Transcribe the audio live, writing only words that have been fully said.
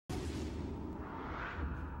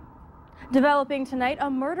Developing tonight, a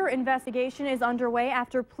murder investigation is underway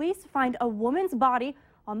after police find a woman's body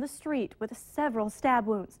on the street with several stab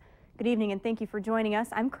wounds. Good evening and thank you for joining us.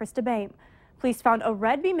 I'm Krista Bain. Police found a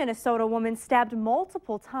Redby, Minnesota woman stabbed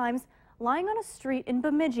multiple times lying on a street in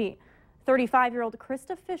Bemidji. 35-year-old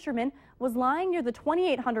Krista Fisherman was lying near the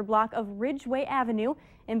 2800 block of Ridgeway Avenue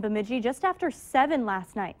in Bemidji just after 7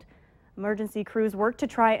 last night. Emergency crews worked to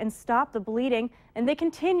try and stop the bleeding, and they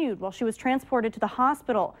continued while she was transported to the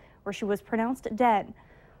hospital, where she was pronounced dead.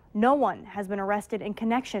 No one has been arrested in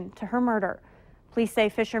connection to her murder. Police say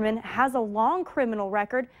Fisherman has a long criminal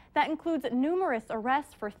record that includes numerous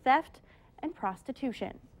arrests for theft and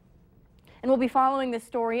prostitution. And we'll be following this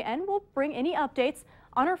story, and we'll bring any updates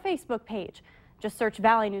on our Facebook page. Just search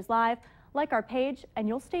Valley News Live, like our page, and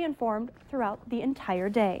you'll stay informed throughout the entire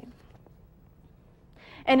day.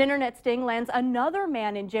 An internet sting lands another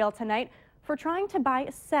man in jail tonight for trying to buy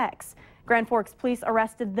sex. Grand Forks police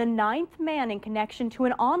arrested the 9th man in connection to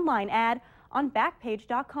an online ad on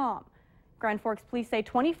Backpage.com. Grand Forks police say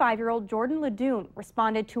 25-year-old Jordan Ledoux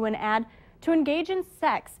responded to an ad to engage in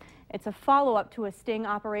sex. It's a follow-up to a sting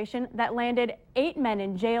operation that landed 8 men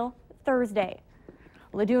in jail Thursday.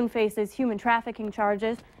 Ledoux faces human trafficking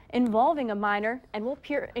charges involving a minor and will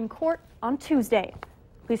appear in court on Tuesday.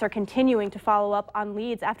 Police are continuing to follow up on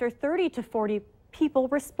leads after 30 to 40 people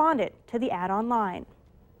responded to the ad online.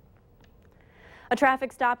 A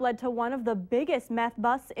traffic stop led to one of the biggest meth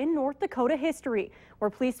busts in North Dakota history, where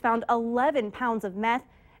police found 11 pounds of meth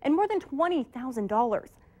and more than $20,000.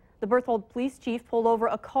 The Berthold police chief pulled over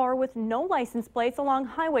a car with no license plates along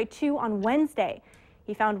Highway 2 on Wednesday.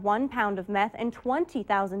 He found 1 pound of meth and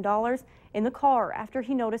 $20,000 in the car after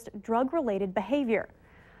he noticed drug-related behavior.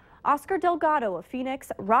 Oscar Delgado of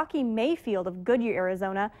Phoenix, Rocky Mayfield of Goodyear,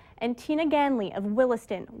 Arizona, and Tina Ganley of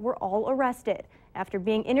Williston were all arrested. After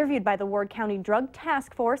being interviewed by the Ward County Drug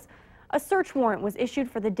Task Force, a search warrant was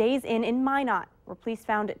issued for the Days Inn in Minot, where police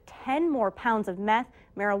found 10 more pounds of meth,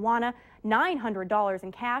 marijuana, $900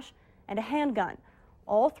 in cash, and a handgun.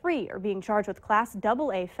 All 3 are being charged with Class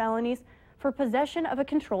AA felonies for possession of a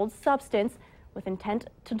controlled substance with intent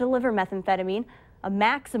to deliver methamphetamine, a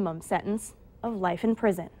maximum sentence of life in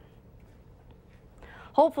prison.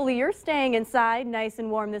 Hopefully you're staying inside nice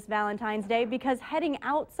and warm this Valentine's Day, because heading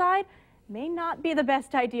outside may not be the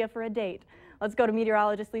best idea for a date. Let's go to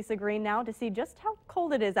meteorologist Lisa Green now to see just how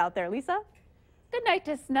cold it is out there. Lisa? Good night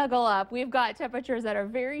to snuggle up. We've got temperatures that are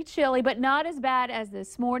very chilly, but not as bad as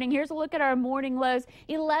this morning. Here's a look at our morning lows.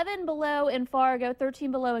 11 below in Fargo,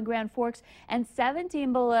 13 below in Grand Forks, and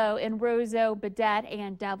 17 below in Roseau, Baudette,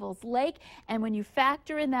 and Devil's Lake. And when you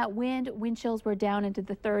factor in that wind chills were down into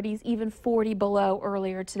the 30s, even 40 below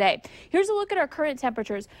earlier today. Here's a look at our current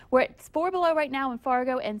temperatures. We're at 4 below right now in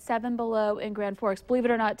Fargo and 7 below in Grand Forks. Believe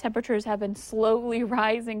it or not, temperatures have been slowly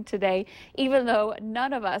rising today, even though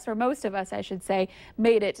none of us, or most of us, I should say,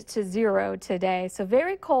 made it to 0 today. So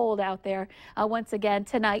very cold out there once again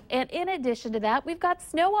tonight. And in addition to that, we've got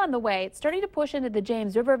snow on the way. It's starting to push into the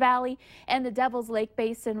James River Valley and the Devil's Lake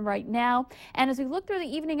Basin right now. And as we look through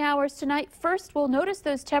the evening hours tonight, first we'll notice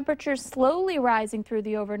those temperatures slowly rising through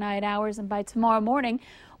the overnight hours, and by tomorrow morning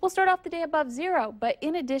we'll start off the day above 0. But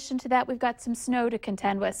in addition to that, we've got some snow to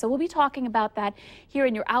contend with. So we'll be talking about that here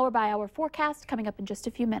in your hour-by-hour forecast coming up in just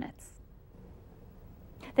a few minutes.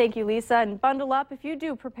 Thank you, Lisa, and bundle up if you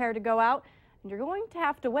do prepare to go out, and you're going to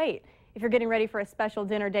have to wait. If you're getting ready for a special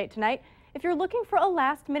dinner date tonight, if you're looking for a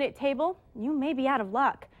last-minute table, you may be out of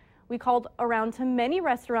luck. We called around to many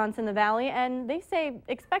restaurants in the valley, and they say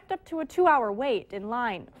expect up to a 2-hour wait in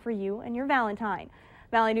line for you and your Valentine.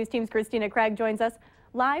 Valley News Team's Christina Craig joins us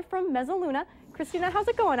live from Mezzaluna. Christina, how's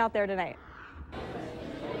it going out there tonight?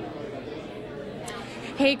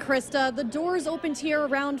 Hey, Krista, the doors opened here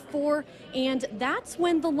around 4, and that's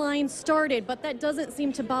when the line started, but that doesn't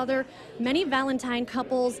seem to bother many Valentine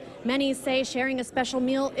couples. Many say sharing a special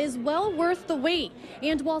meal is well worth the wait.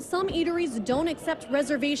 And while some eateries don't accept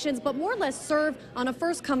reservations, but more or less serve on a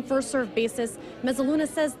first-come, first-served basis, Mezzaluna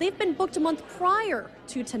says they've been booked a month prior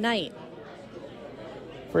to tonight.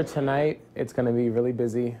 For tonight, it's going to be really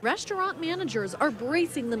busy. Restaurant managers are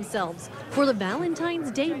bracing themselves for the Valentine's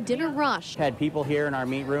Day dinner rush. Had people here in our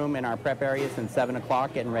meat room in our prep area since 7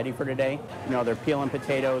 o'clock getting ready for today. You know, they're peeling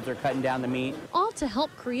potatoes, they're cutting down the meat. All to help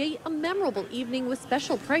create a memorable evening with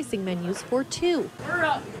special pricing menus for 2.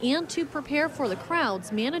 And to prepare for the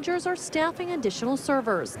crowds, managers are staffing additional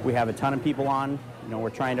servers. We have a ton of people on. You know,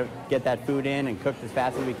 we're trying to get that food in and cooked as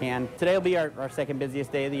fast as we can. Today will be our second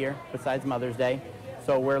busiest day of the year besides Mother's Day.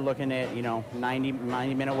 So we're looking at,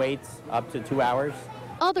 90-minute waits up to 2 hours.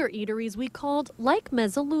 Other eateries we called, like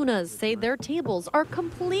Mezzaluna's, say their tables are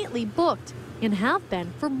completely booked and have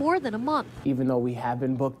been for more than a month. Even though we have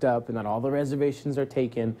been booked up and that all the reservations are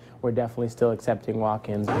taken, we're definitely still accepting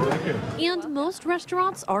walk-ins. And most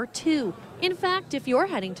restaurants are too. In fact, if you're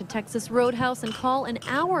heading to Texas Roadhouse and call an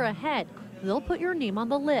hour ahead, they'll put your name on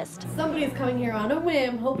the list. Somebody's coming here on a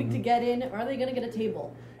whim, hoping to get in. Are they going to get a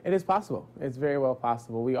table? It is possible. It's very well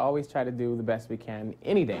possible. We always try to do the best we can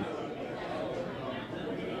any day.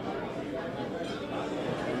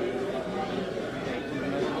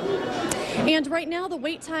 And right now, the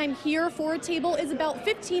wait time here for a table is about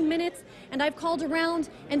 15 minutes, and I've called around,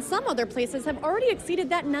 and some other places have already exceeded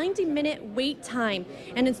that 90-minute wait time.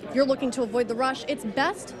 And if you're looking to avoid the rush, it's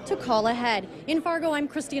best to call ahead. In Fargo, I'm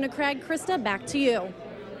Christina Craig. Krista, back to you.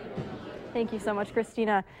 Thank you so much,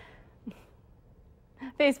 Christina.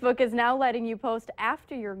 Facebook is now letting you post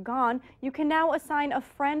after you're gone. You can now assign a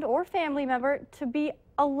friend or family member to be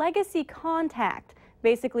a legacy contact.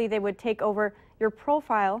 Basically, they would take over your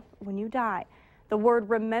profile when you die. The word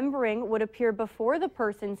remembering would appear before the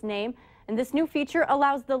person's name, and this new feature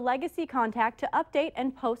allows the legacy contact to update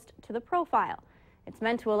and post to the profile. It's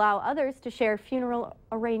meant to allow others to share funeral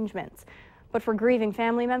arrangements. But for grieving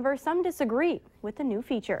family members, some disagree with the new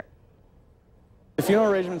feature. The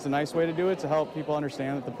funeral arrangement's a nice way to do it to help people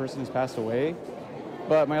understand that the person has passed away.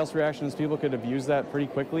 But my also reaction is people could abuse that pretty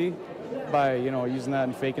quickly by, using that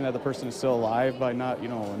and faking that the person is still alive by not,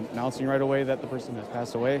 announcing right away that the person has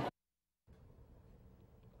passed away.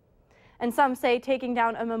 And some say taking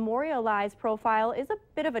down a memorialized profile is a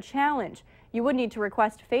bit of a challenge. You would need to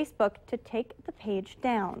request Facebook to take the page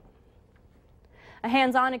down. A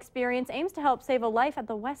hands-on experience aims to help save a life at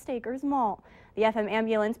the West Acres Mall. The FM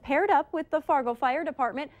ambulance paired up with the Fargo Fire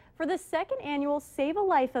Department for the second annual Save a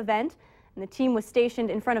Life event. And the team was stationed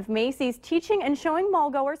in front of Macy's, teaching and showing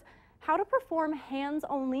mall-goers how to perform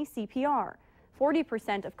hands-only CPR.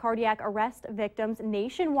 40% of cardiac arrest victims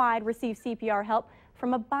nationwide receive CPR help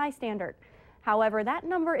from a bystander. However, that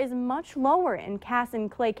number is much lower in Cass and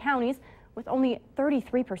Clay counties, with only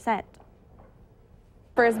 33%.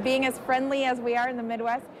 For us being as friendly as we are in the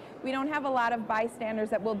Midwest, we don't have a lot of bystanders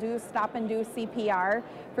that will stop and do CPR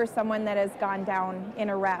for someone that has gone down in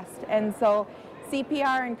arrest. And so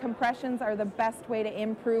CPR and compressions are the best way to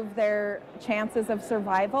improve their chances of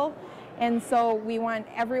survival. And so we want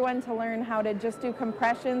everyone to learn how to just do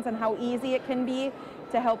compressions and how easy it can be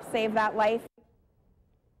to help save that life.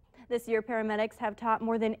 This year, paramedics have taught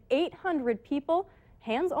more than 800 people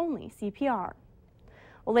hands-only CPR.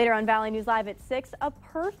 Well, later on Valley News Live at 6, a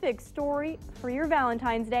perfect story for your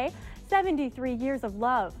Valentine's Day, 73 years of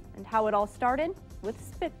love, and how it all started with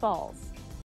Spitballs.